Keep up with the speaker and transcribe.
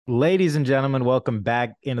Ladies and gentlemen, welcome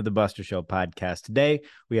back into the Buster Show podcast. Today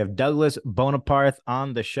we have Douglas Boneparth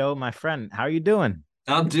on the show. My friend, how are you doing?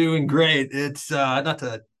 I'm doing great. It's not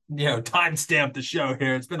to timestamp the show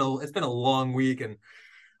here. It's been a long week, and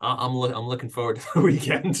I'm looking forward to the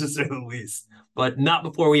weekend to say the least. But not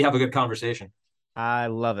before we have a good conversation. I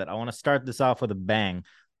love it. I want to start this off with a bang.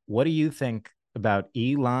 What do you think about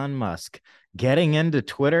Elon Musk getting into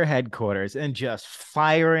Twitter headquarters and just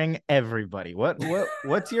firing everybody?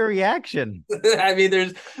 What's your reaction? I mean,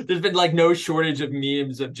 there's been like no shortage of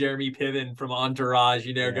memes of Jeremy Piven from Entourage,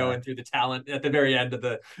 Yeah. going through the talent at the very end of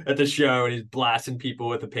the show, and he's blasting people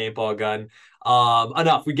with a paintball gun.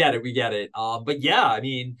 Enough. We get it. But yeah, I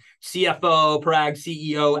mean, CFO, Prague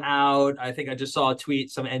CEO out. I think I just saw a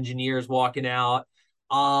tweet, some engineers walking out.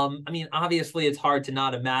 I mean, obviously, it's hard to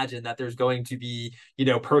not imagine that there's going to be,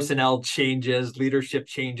 personnel changes, leadership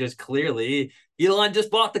changes. Clearly, Elon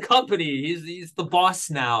just bought the company. He's the boss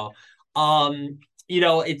now. I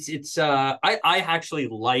actually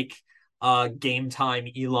like game time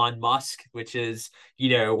Elon Musk, which is,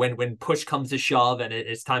 when push comes to shove and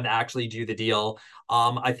it's time to actually do the deal.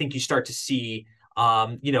 I think you start to see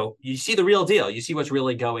you see the real deal. You see what's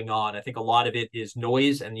really going on. I think a lot of it is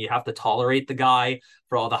noise, and you have to tolerate the guy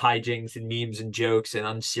for all the hijinks and memes and jokes and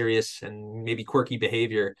unserious and maybe quirky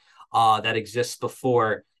behavior that exists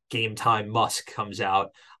before Game Time Musk comes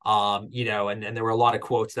out. And there were a lot of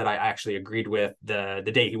quotes that I actually agreed with the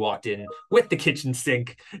day he walked in with the kitchen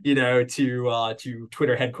sink, to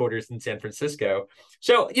Twitter headquarters in San Francisco.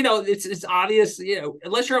 So, it's obvious,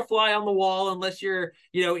 unless you're a fly on the wall, unless you're,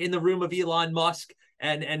 in the room of Elon Musk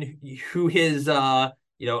and who his I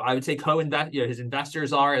would say co-invest, his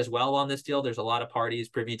investors are as well on this deal. There's a lot of parties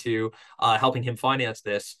privy to helping him finance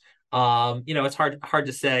this. It's hard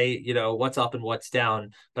to say, what's up and what's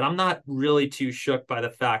down, but I'm not really too shook by the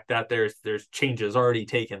fact that there's changes already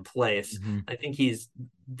taken place. Mhm. I think he's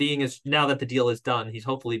being as now that the deal is done, he's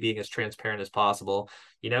hopefully being as transparent as possible.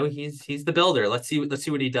 He's the builder. Let's see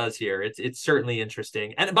what he does here. It's certainly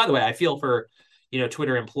interesting. And by the way, I feel for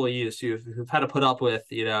Twitter employees who've had to put up with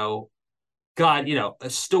God,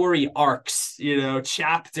 story arcs,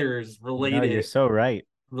 chapters No, you're so right.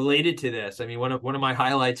 related to this. I mean, one of my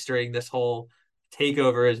highlights during this whole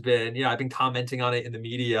takeover has been, I've been commenting on it in the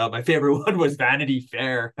media. My favorite one was Vanity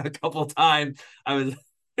Fair a couple times. I was,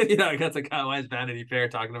 I got to kind of why is Vanity Fair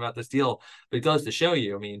talking about this deal? But it goes to show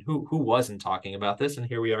you, I mean, who wasn't talking about this, and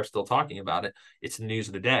here we are still talking about it. It's the news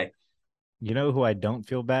of the day. You know who I don't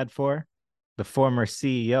feel bad for? The former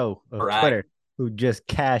CEO of Brag. Twitter, who just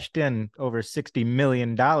cashed in over $60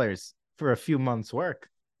 million for a few months' work.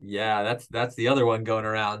 Yeah, that's the other one going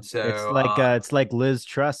around. So It's like Liz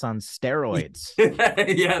Truss on steroids.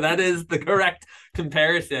 yeah, that is the correct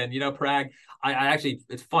comparison. Prague. I actually,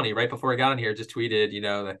 it's funny. Right before I got on here, just tweeted.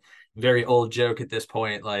 The very old joke at this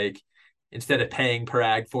point. Like, instead of paying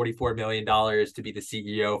Prague $44 million to be the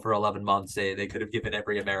CEO for 11 months, they could have given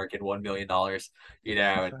every American $1 million.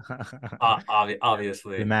 And The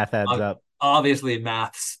obviously, math adds up. obviously,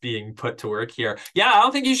 maths being put to work here. Yeah, I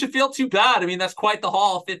don't think you should feel too bad. I mean, that's quite the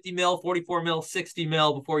haul: 50 mil, 44 mil, 60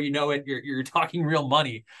 mil. Before you know it, you're talking real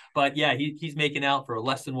money. But yeah, he's making out for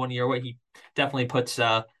less than 1 year. What he definitely puts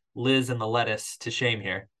Liz and the lettuce to shame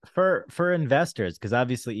here. For investors, because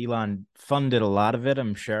obviously Elon funded a lot of it,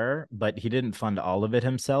 I'm sure, but he didn't fund all of it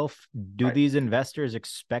himself. Do Right. these investors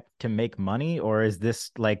expect to make money, or is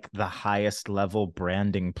this like the highest level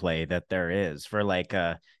branding play that there is for like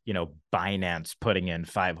Binance putting in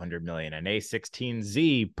 500 million and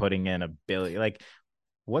A16Z putting in a billion? Like,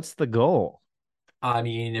 what's the goal? I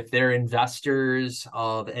mean, if they're investors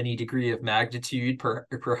of any degree of magnitude,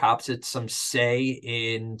 perhaps it's some say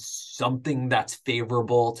in something that's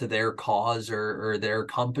favorable to their cause or their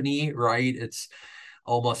company, right? It's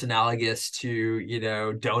almost analogous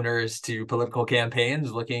to, donors to political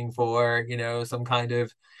campaigns looking for, some kind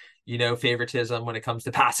of favoritism when it comes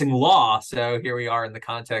to passing law. So here we are in the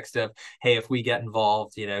context of, hey, if we get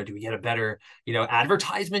involved, do we get a better,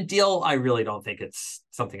 advertisement deal? I really don't think it's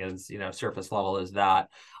something as, surface level as that.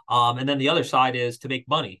 And then the other side is to make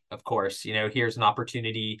money, of course. Here's an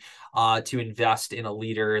opportunity to invest in a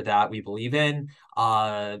leader that we believe in.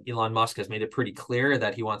 Elon Musk has made it pretty clear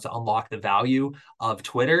that he wants to unlock the value of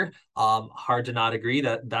Twitter. Hard to not agree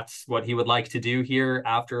that that's what he would like to do here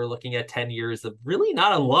after looking at 10 years of really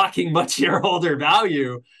not unlocking much shareholder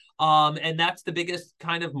value. And that's the biggest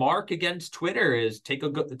kind of mark against Twitter is take a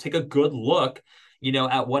good look,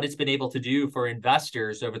 at what it's been able to do for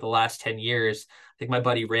investors over the last 10 years. I think my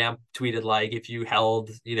buddy Ramp tweeted, like, if you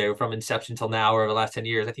held, from inception till now or over the last 10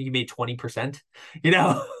 years, I think you made 20%, you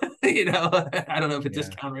know? I don't know if a Yeah.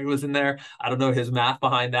 discount rate was in there. I don't know his math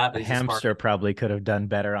behind that, A but he's a smart. hamster probably could have done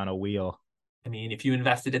better on a wheel. I mean, if you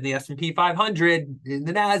invested in the S&P 500, in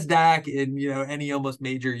the Nasdaq, in any almost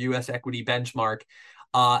major U.S. equity benchmark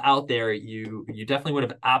out there, you definitely would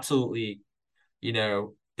have absolutely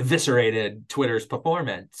eviscerated Twitter's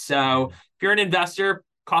performance. So Yeah. if you're an investor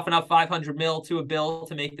coughing up 500 mil to a bill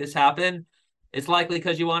to make this happen, it's likely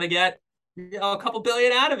because you want to get a couple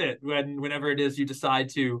billion out of it whenever it is you decide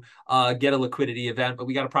to get a liquidity event. But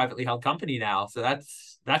we got a privately held company now, so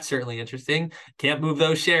that's certainly interesting. Can't move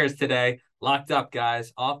those shares today. Locked up,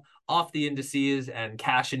 guys. Off the indices and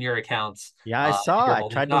cash in your accounts. Yeah, I If saw. you're I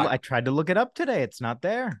holding tried to stock. I tried to look it up today. It's not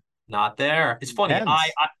there. Not there. It's funny.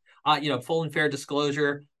 Intense. Full and fair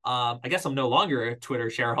disclosure. I guess I'm no longer a Twitter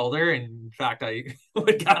shareholder. In fact, I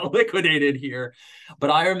got liquidated here. But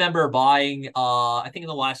I remember buying, I think in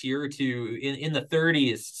the last year or two, in the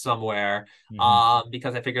 30s somewhere, Hmm.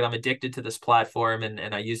 because I figured I'm addicted to this platform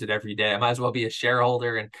and I use it every day. I might as well be a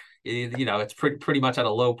shareholder, and it's pretty much at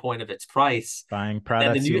a low point of its price. Buying Then the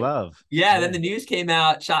products you new, love. yeah, then Yeah. the news came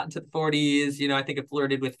out, shot into the 40s. I think it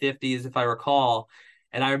flirted with 50s, if I recall.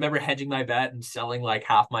 And I remember hedging my bet and selling like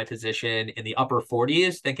half my position in the upper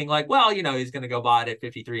 40s, thinking like, well, he's going to go buy it at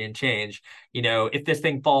 53 and change. If this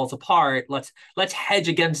thing falls apart, let's hedge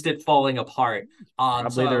against it falling apart.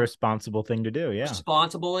 Probably the So responsible thing to do. Yeah.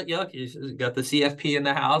 responsible, you got the CFP in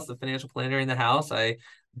the house, the financial planner in the house. I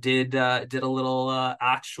did a little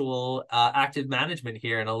actual active management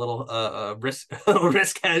here and a little risk a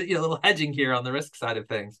little hedging here on the risk side of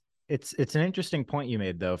things. It's an interesting point you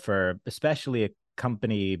made though, for especially a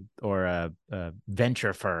company or a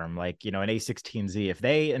venture firm like an A16Z. If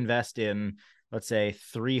they invest in, let's say,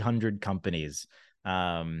 300 companies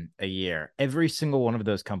a year, every single one of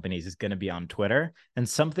those companies is going to be on Twitter, and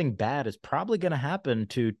something bad is probably going to happen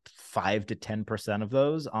to 5 to 10% of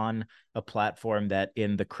those on a platform that,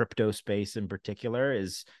 in the crypto space in particular,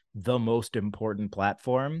 is the most important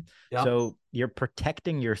platform. Yeah. So you're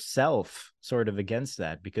protecting yourself sort of against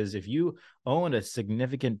that, because if you own a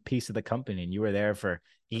significant piece of the company and you were there for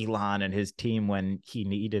Elon and his team when he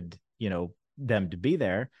needed, them to be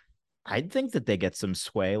there, I'd think that they get some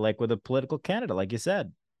sway, like with a political candidate, like you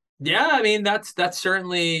said. Yeah, I mean that's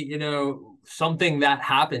certainly, something that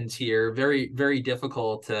happens here. Very, very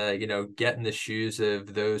difficult to, get in the shoes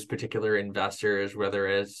of those particular investors, whether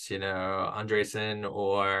it's, Andreessen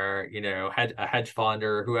or, a hedge fund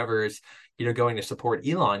or whoever's, going to support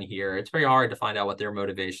Elon here. It's very hard to find out what their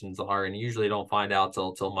motivations are, and you usually don't find out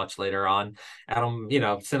till much later on. Adam,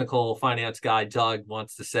 cynical finance guy Doug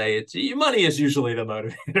wants to say it's money is usually the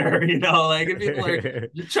motivator, like if people are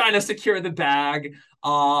trying to secure the bag.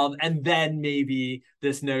 And then maybe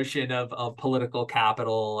this notion of political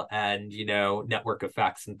capital and network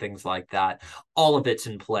effects and things like that. All of it's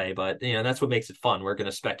in play, but that's what makes it fun. We're going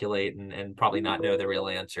to speculate and probably not know the real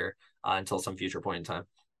answer until some future point in time.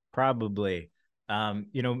 Probably.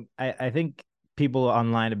 I think people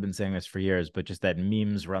online have been saying this for years, but just that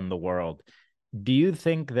memes run the world. Do you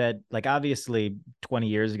think that, like, obviously 20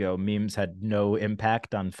 years ago, memes had no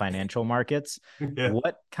impact on financial markets? Yeah.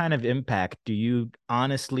 What kind of impact do you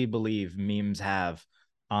honestly believe memes have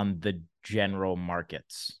on the general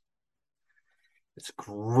markets? It's a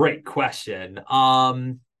great question.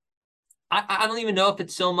 I don't even know if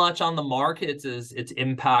it's so much on the markets as its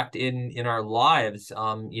impact in our lives.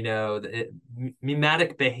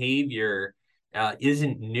 Mimetic behavior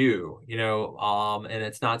isn't new, and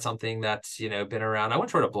it's not something that's been around. I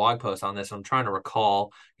once wrote a blog post on this. And I'm trying to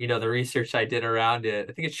recall, the research I did around it.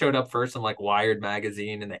 I think it showed up first in like Wired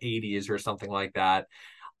magazine in the 80s or something like that.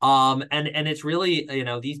 And it's really,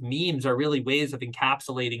 these memes are really ways of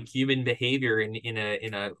encapsulating human behavior in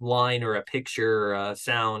a line or a picture or a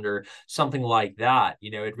sound or something like that.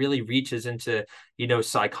 It really reaches into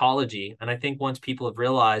psychology. And I think once people have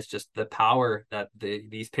realized just the power that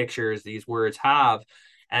these pictures, these words have,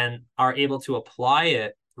 and are able to apply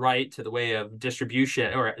it right to the way of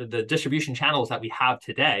distribution or the distribution channels that we have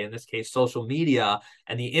today, in this case social media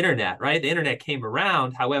and the internet, right? The internet came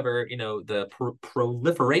around. However, the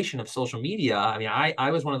proliferation of social media, I mean,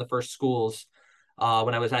 I was one of the first schools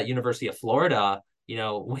when I was at University of Florida,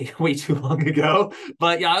 way too long ago.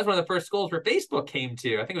 But yeah, I was one of the first schools where Facebook came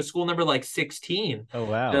to. I think it was school number like 16. Oh,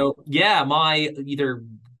 wow. So yeah, my either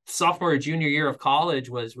sophomore or junior year of college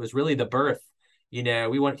was really the birth.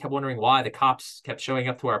 Kept wondering why the cops kept showing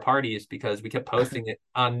up to our parties because we kept posting it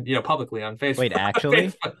on, publicly on Wait, Facebook. actually?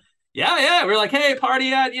 Facebook. Yeah, yeah. We're like, hey,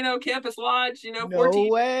 party at, Campus Lodge, No 14.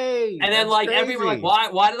 way. And then That's like everyone like,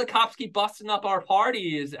 crazy. why do the cops keep busting up our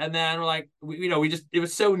parties? And then we're like, we just it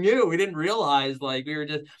was so new. We didn't realize like we were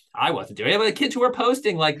just I wasn't doing it, but the kids who were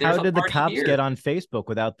posting like there's How a did the party cops get here. on Facebook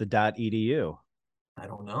without the .edu? I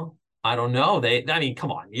don't know. I don't know. I mean, come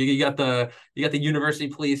on. You got the university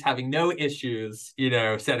police having no issues,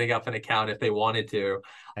 setting up an account if they wanted to.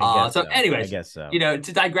 I guess So so. I anyways, guess so.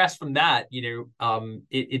 to digress from that,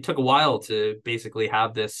 it took a while to basically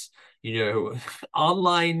have this,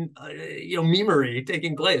 online, memery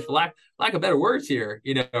taking place. For lack of better words here,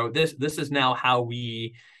 this is now how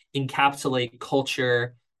we encapsulate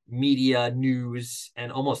culture, media, news,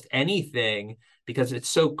 and almost anything because it's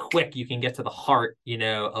so quick you can get to the heart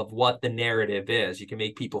of what the narrative is. You can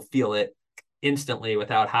make people feel it instantly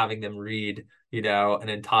without having them read an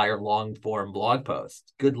entire long form blog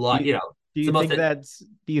post. Good Do luck. you, do It's the you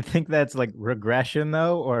most. think that's like regression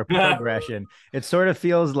though, or progression? It sort of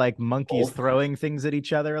feels like monkeys Both. throwing things at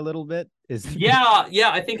each other a little bit. Is Yeah,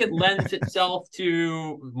 I think it lends itself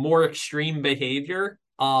to more extreme behavior.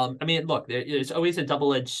 I mean, look, it's always a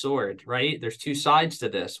double-edged sword, right? There's two sides to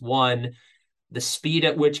this. One, the speed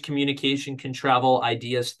at which communication can travel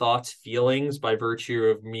ideas, thoughts, feelings by virtue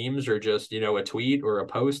of memes or just, a tweet or a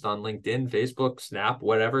post on LinkedIn, Facebook, Snap,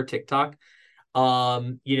 whatever, TikTok.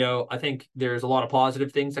 I think there's a lot of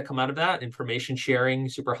positive things that come out of that. Information sharing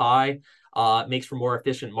super high. It makes for more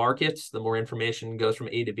efficient markets. The more information goes from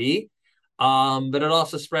A to B. But it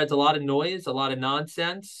also spreads a lot of noise, a lot of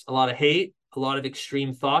nonsense, a lot of hate, a lot of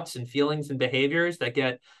extreme thoughts and feelings and behaviors that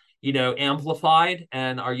get amplified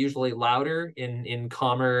and are usually louder in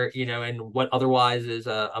calmer, in what otherwise is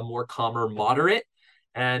a more calmer moderate.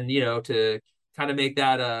 And to kind of make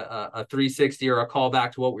that a 360 or a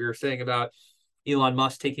callback to what we were saying about Elon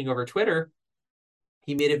Musk taking over Twitter,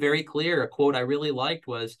 he made it very clear. A quote I really liked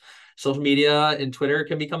was, social media and Twitter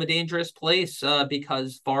can become a dangerous place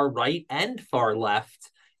because far right and far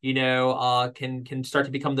left can start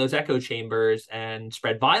to become those echo chambers and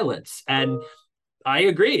spread violence. And I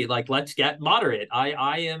agree. Like, let's get moderate.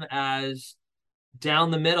 I am as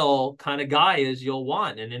down the middle kind of guy as you'll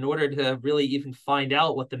want. And in order to really even find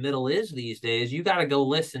out what the middle is these days, you got to go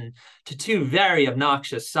listen to two very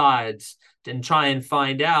obnoxious sides and try and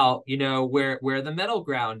find out, where the middle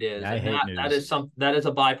ground is. I And hate news. that is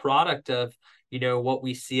a byproduct of what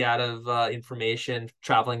we see out of information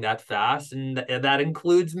traveling that fast, and that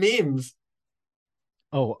includes memes.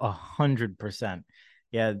 Oh, 100%.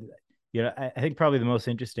 Yeah, I think probably the most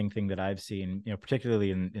interesting thing that I've seen, particularly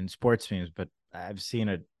in sports memes, but I've seen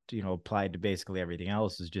it, applied to basically everything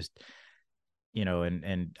else is just,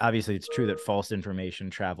 and obviously it's true that false information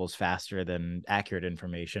travels faster than accurate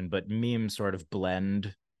information, but memes sort of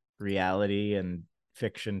blend reality and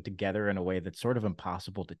fiction together in a way that's sort of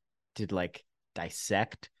impossible to like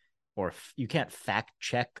dissect, or you can't fact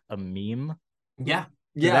check a meme. Yeah. So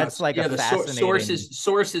Yeah. that's like a Yeah. The fascinating.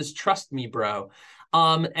 sources trust me, bro.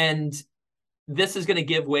 And this is going to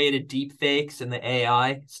give way to deep fakes and the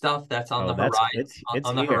AI stuff that's on Oh, the horizon. it's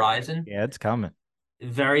On the here. horizon, Yeah, it's coming.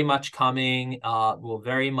 very much coming. Will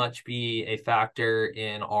very much be a factor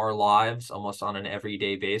in our lives, almost on an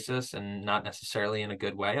everyday basis, and not necessarily in a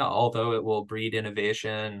good way. Although it will breed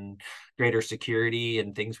innovation, greater security,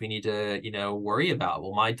 and things we need to, worry about.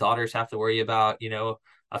 Well, my daughters have to worry about,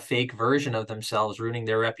 a fake version of themselves ruining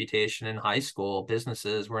their reputation in high school.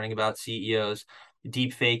 Businesses worrying about CEOs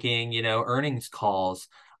deep faking, earnings calls,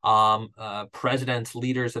 presidents,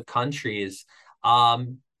 leaders of countries.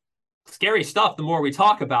 Scary stuff the more we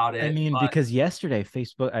talk about I it. mean, But because yesterday,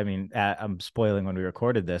 Facebook, I mean, I'm spoiling when we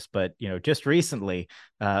recorded this, but, just recently,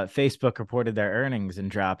 Facebook reported their earnings and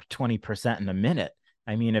dropped 20% in a minute.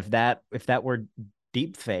 I mean, if that were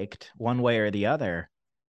deep faked one way or the other,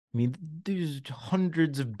 I mean, there's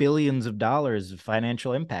hundreds of billions of dollars of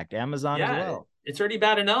financial impact. Amazon as yeah, well. it's already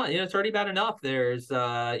bad enough. It's already bad enough. There's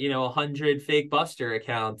 100 fake Buster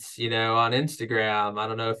accounts, on Instagram. I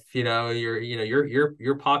don't know if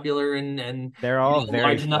you're popular and They're all very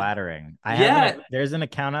large enough. flattering. Yeah. There's an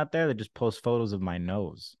account out there that just posts photos of my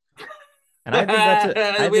nose. And I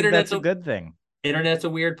The think that's a good thing. internet's a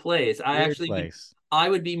weird place. Weird place. I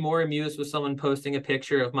would be more amused with someone posting a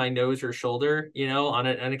picture of my nose or shoulder, on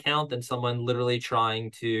an account than someone literally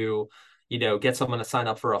trying to, get someone to sign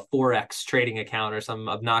up for a Forex trading account or some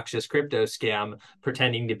obnoxious crypto scam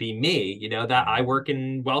pretending to be me. That I work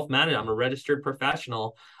in wealth management. I'm a registered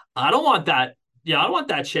professional. I don't want that. Yeah, I don't want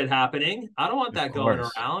that shit happening. I don't want Of that going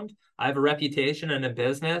course. around. I have a reputation and a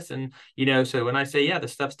business, and so when I say, yeah,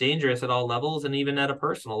 this stuff's dangerous at all levels and even at a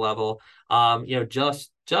personal level,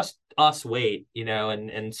 just us wait,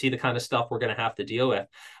 and see the kind of stuff we're going to have to deal with.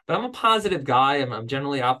 But I'm a positive guy. I'm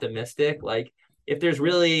generally optimistic. Like if there's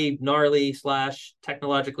really gnarly slash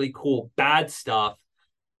technologically cool bad stuff,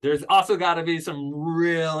 there's also got to be some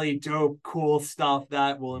really dope, cool stuff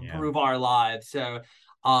that will Yeah. improve our lives. So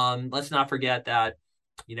let's not forget that,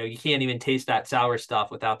 you can't even taste that sour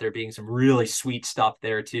stuff without there being some really sweet stuff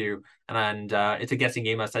there too. And it's a guessing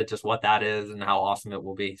game as to just what that is and how awesome it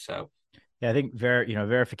will be. So Yeah, I think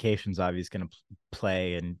verification is obviously going to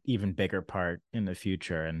play an even bigger part in the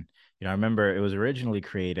future. And I remember it was originally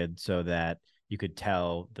created so that you could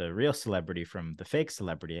tell the real celebrity from the fake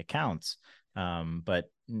celebrity accounts. But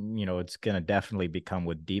it's going to definitely become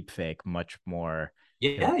with deepfake much more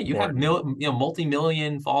yeah, you have important.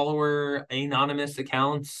 multi-million follower anonymous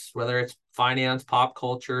accounts, whether it's finance, pop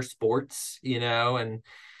culture, sports, and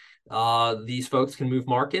these folks can move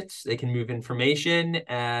markets, they can move information,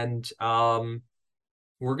 and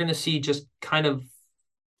we're going to see just kind of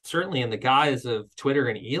certainly in the guise of Twitter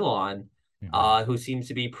and Elon, Mm-hmm. who seems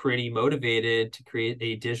to be pretty motivated to create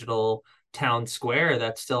a digital town square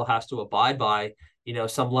that still has to abide by,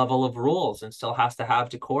 some level of rules and still has to have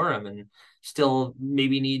decorum and still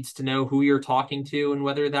maybe needs to know who you're talking to and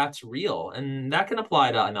whether that's real. And that can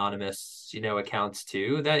apply to anonymous, accounts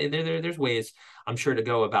too. There's ways I'm sure to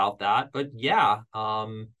go about that. But yeah,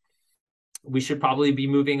 we should probably be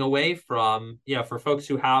moving away from, for folks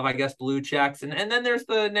who have, I guess, blue checks. And then there's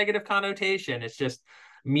the negative connotation. It's just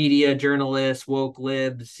media journalists, woke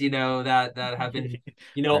libs, that have been,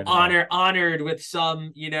 Heard of that. honored with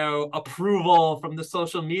some, approval from the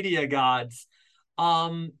social media gods.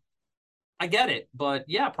 Um, I get it, but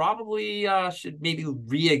yeah, probably should maybe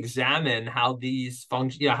re-examine how these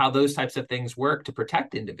function, how those types of things work to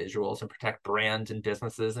protect individuals and protect brands and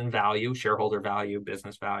businesses and value, shareholder value,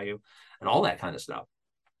 business value, and all that kind of stuff.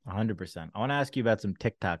 100%. I want to ask you about some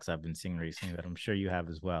TikToks I've been seeing recently that I'm sure you have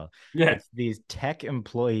as well. Yeah. It's these tech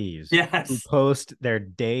employees who Yes. post their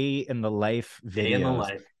day in the life Day in the videos,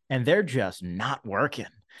 life. and they're just not working.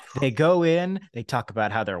 They go in, they talk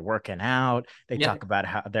about how they're working out, they Yeah. talk about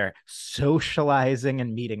how they're socializing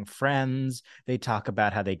and meeting friends, they talk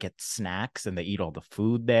about how they get snacks and they eat all the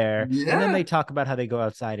food there, and then Yeah. they talk about how they go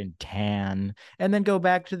outside and tan, and then go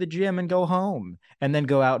back to the gym and go home, and then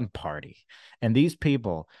go out and party. And these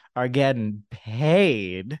people are getting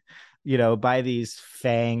paid, by these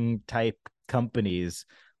FANG type companies.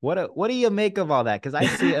 What do you make of all that? Because I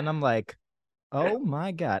see it and I'm like, oh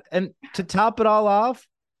my God. And to top it all off,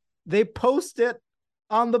 they post it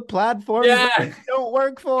on the platforms that Yeah. they don't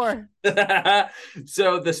work for.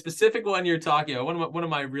 So the specific one you're talking about, one of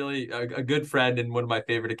my really a good friend and one of my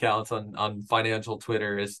favorite accounts on financial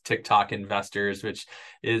Twitter is TikTok Investors, which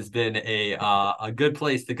has been a good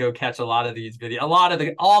place to go catch a lot of these videos, a lot of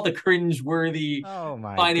all the cringe-worthy Oh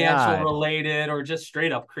my financial God. related or just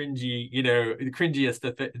straight up cringy, the cringiest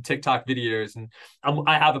of TikTok videos. And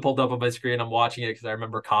I have it pulled up on my screen. I'm watching it because I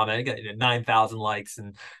remember commenting, 9,000 likes,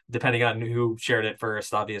 and depending on who shared it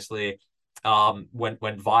first, obviously went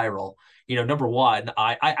viral. Number one,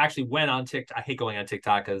 I actually went on TikTok. I hate going on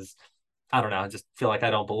TikTok because I don't know, I just feel like I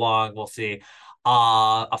don't belong. We'll see.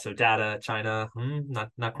 Also data, China,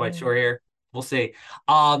 not quite sure here. We'll see.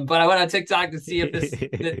 But I went on TikTok to see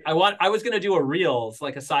if I was gonna do a reels,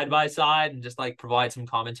 like a side by side, and just like provide some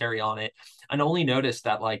commentary on it, and only noticed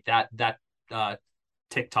that like that uh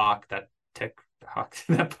TikTok, that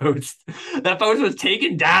post was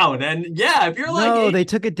taken down. And yeah, if you're like, No, they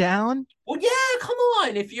took it down. well, yeah, come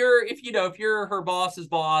on. If you're her boss's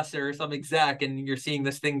boss or some exec and you're seeing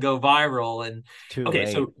this thing go viral, and Too okay,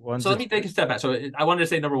 late. so Once let it's me take a step back. So I wanted to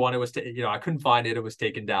say number one, it was I couldn't find it. It was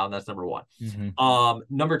taken down. That's number one. Mhm.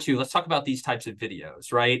 Number two, let's talk about these types of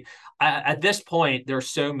videos, right? At this point, there's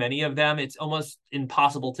so many of them. It's almost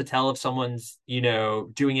impossible to tell if someone's,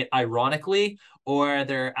 doing it ironically or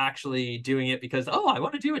they're actually doing it because, oh, I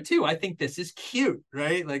want to do it too. I think this is cute,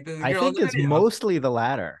 right? Like the I girl in think the it's video. mostly the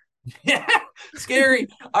latter. Yeah, scary.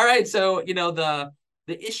 All right, so the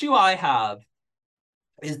issue I have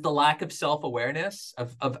is the lack of self-awareness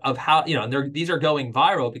of how, and these are going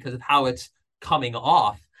viral because of how it's coming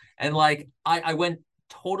off. And like I went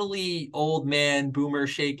totally old man boomer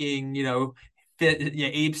shaking,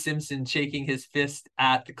 Abe Simpson shaking his fist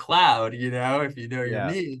at the cloud, if you know your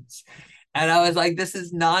Yeah. needs. And I was like, this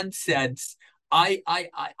is nonsense. I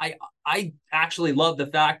actually love the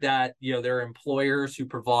fact that there are employers who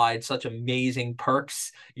provide such amazing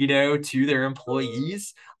perks, to their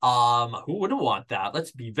employees. Who wouldn't want that?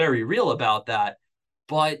 Let's be very real about that.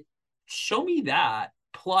 But show me that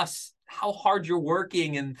plus how hard you're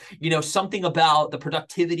working and, something about the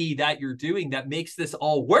productivity that you're doing that makes this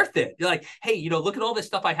all worth it. You're like, hey, look at all this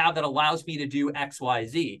stuff I have that allows me to do X, Y,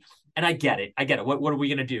 Z. And I get it. What are we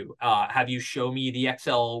going to do? Have you show me the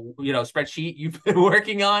Excel, spreadsheet you've been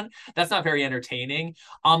working on? That's not very entertaining.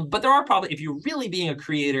 But there are probably, if you're really being a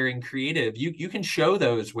creator and creative, you can show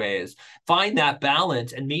those ways, find that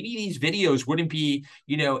balance, and maybe these videos wouldn't be,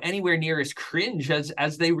 anywhere near as cringe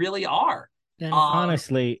as they really are. And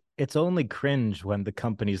honestly, it's only cringe when the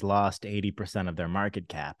company's lost 80% of their market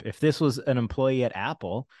cap. If this was an employee at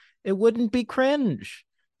Apple, it wouldn't be cringe.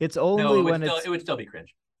 It's No, only when it would still be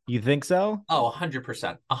cringe. You think so? Oh,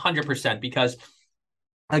 100%, 100%. Because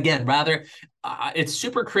again, rather, it's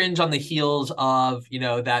super cringe on the heels of,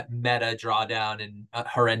 that meta drawdown and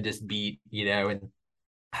horrendous beat, and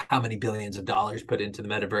how many billions of dollars put into the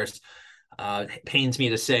metaverse. It pains me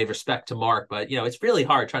to say respect to Mark, but it's really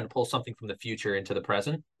hard trying to pull something from the future into the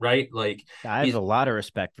present, right? Like I have a lot of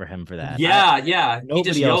respect for him for that. yeah.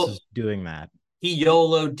 Nobody else is doing that. He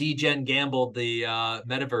YOLO degen gambled the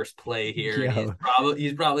metaverse play here, and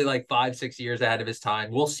he's probably like 5-6 years ahead of his time.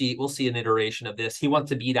 We'll see an iteration of this. He wants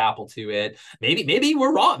to beat Apple to it. Maybe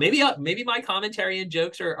we're wrong. Maybe my commentary and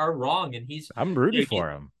jokes are wrong, and I'm rooting for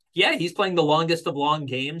him. Yeah, he's playing the longest of long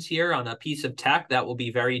games here on a piece of tech that will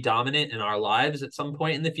be very dominant in our lives at some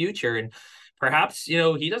point in the future. And perhaps,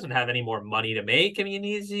 he doesn't have any more money to make. I mean,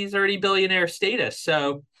 he's already billionaire status.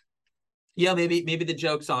 So yeah, maybe the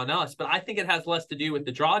joke's on us, but I think it has less to do with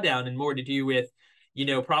the drawdown and more to do with,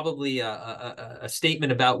 probably a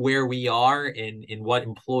statement about where we are in what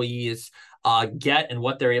employees get and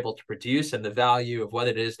what they're able to produce and the value of what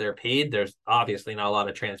it is they're paid. There's obviously not a lot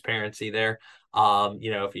of transparency there.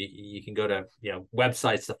 If you can go to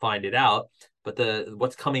websites to find it out, but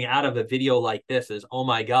what's coming out of a video like this is, oh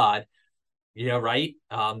my God, right?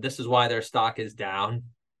 This is why their stock is down.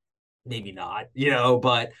 Maybe not,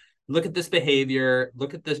 but look at this behavior.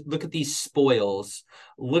 Look at these spoils.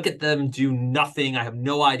 Look at them do nothing. I have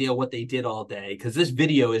no idea what they did all day, because this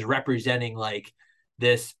video is representing like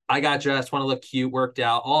this. I got dressed, want to look cute, worked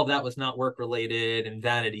out. All of that was not work related and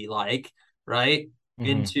vanity like, right? Mm-hmm.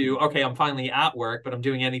 Into, okay, I'm finally at work, but I'm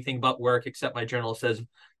doing anything but work except my journal says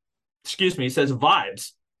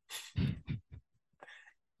vibes.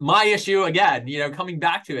 My issue again, coming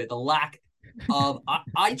back to it, the lack of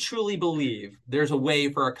I truly believe there's a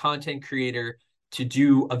way for a content creator to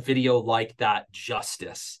do a video like that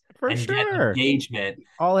justice for and sure. Get engagement.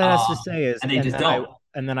 All it has to say is, and they just don't.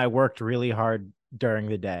 And then I worked really hard during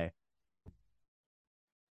the day.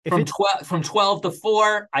 From 12 to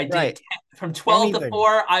 4, I did. Right. From 12 to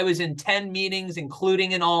 4, I was in 10 meetings,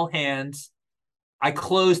 including an all hands. I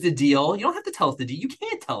closed the deal. You don't have to tell us the deal. You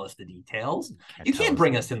can't tell us the details. You can't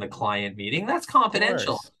bring us in the client meeting. That's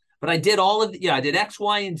confidential. But I did I did X,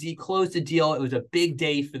 Y, and Z, closed the deal. It was a big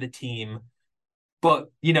day for the team.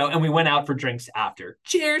 But, and we went out for drinks after.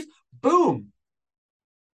 Cheers. Boom.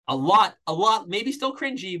 A lot, maybe still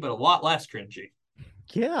cringy, but a lot less cringy.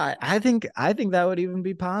 Yeah, I think that would even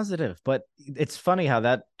be positive. But it's funny how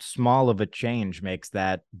that small of a change makes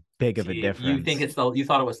that big of a difference. You think you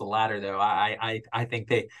thought it was the latter, though. I think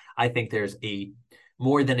there's a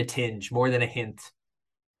more than a tinge, more than a hint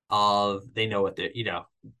of they know what they're,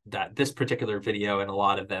 that this particular video and a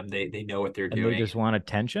lot of them, they know what they're doing. They just want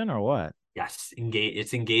attention or what? Yes,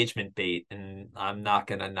 it's engagement bait, and I'm not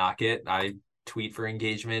gonna knock it. I tweet for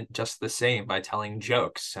engagement just the same by telling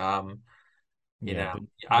jokes. Maybe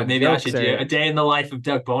I should do a day in the life of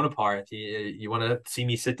Doug Boneparth. You want to see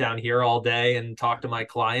me sit down here all day and talk to my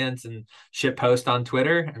clients and shit post on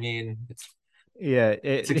Twitter? I mean,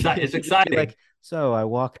 it's exciting. Like, so I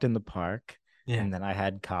walked in the park. Yeah. And then I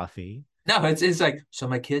had coffee. No, it's like, so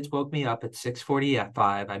my kids woke me up at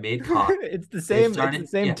 6:45. I made coffee. It's the same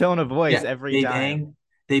tone of voice every time.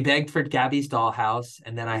 They begged for Gabby's dollhouse,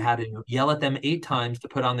 and then I had to yell at them 8 times to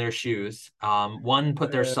put on their shoes. One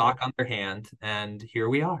put their sock on their hand, and here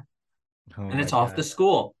we are. And it's off to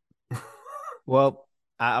school. Well,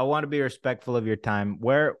 I want to be respectful of your time.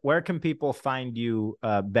 Where can people find you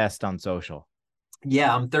best on social?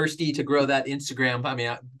 Yeah, I'm thirsty to grow that Instagram. I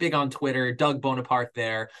mean, big on Twitter, Doug Boneparth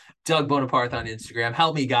there, Doug Boneparth on Instagram.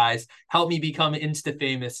 Help me, guys. Help me become Insta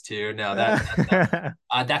famous too. No,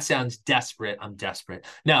 that sounds desperate. I'm desperate.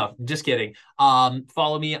 No, just kidding.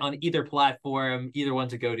 Follow me on either platform, either one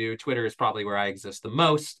to go to. Twitter is probably where I exist the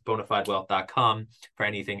most, bonafidewealth.com for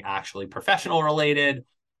anything actually professional related.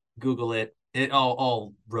 Google it.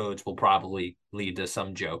 All roads will probably lead to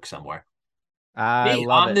some joke somewhere.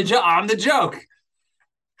 I'm the joke.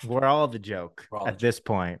 We're all the joke at this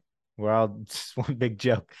point. We're all just one big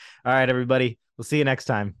joke. All right, everybody. We'll see you next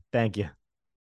time. Thank you.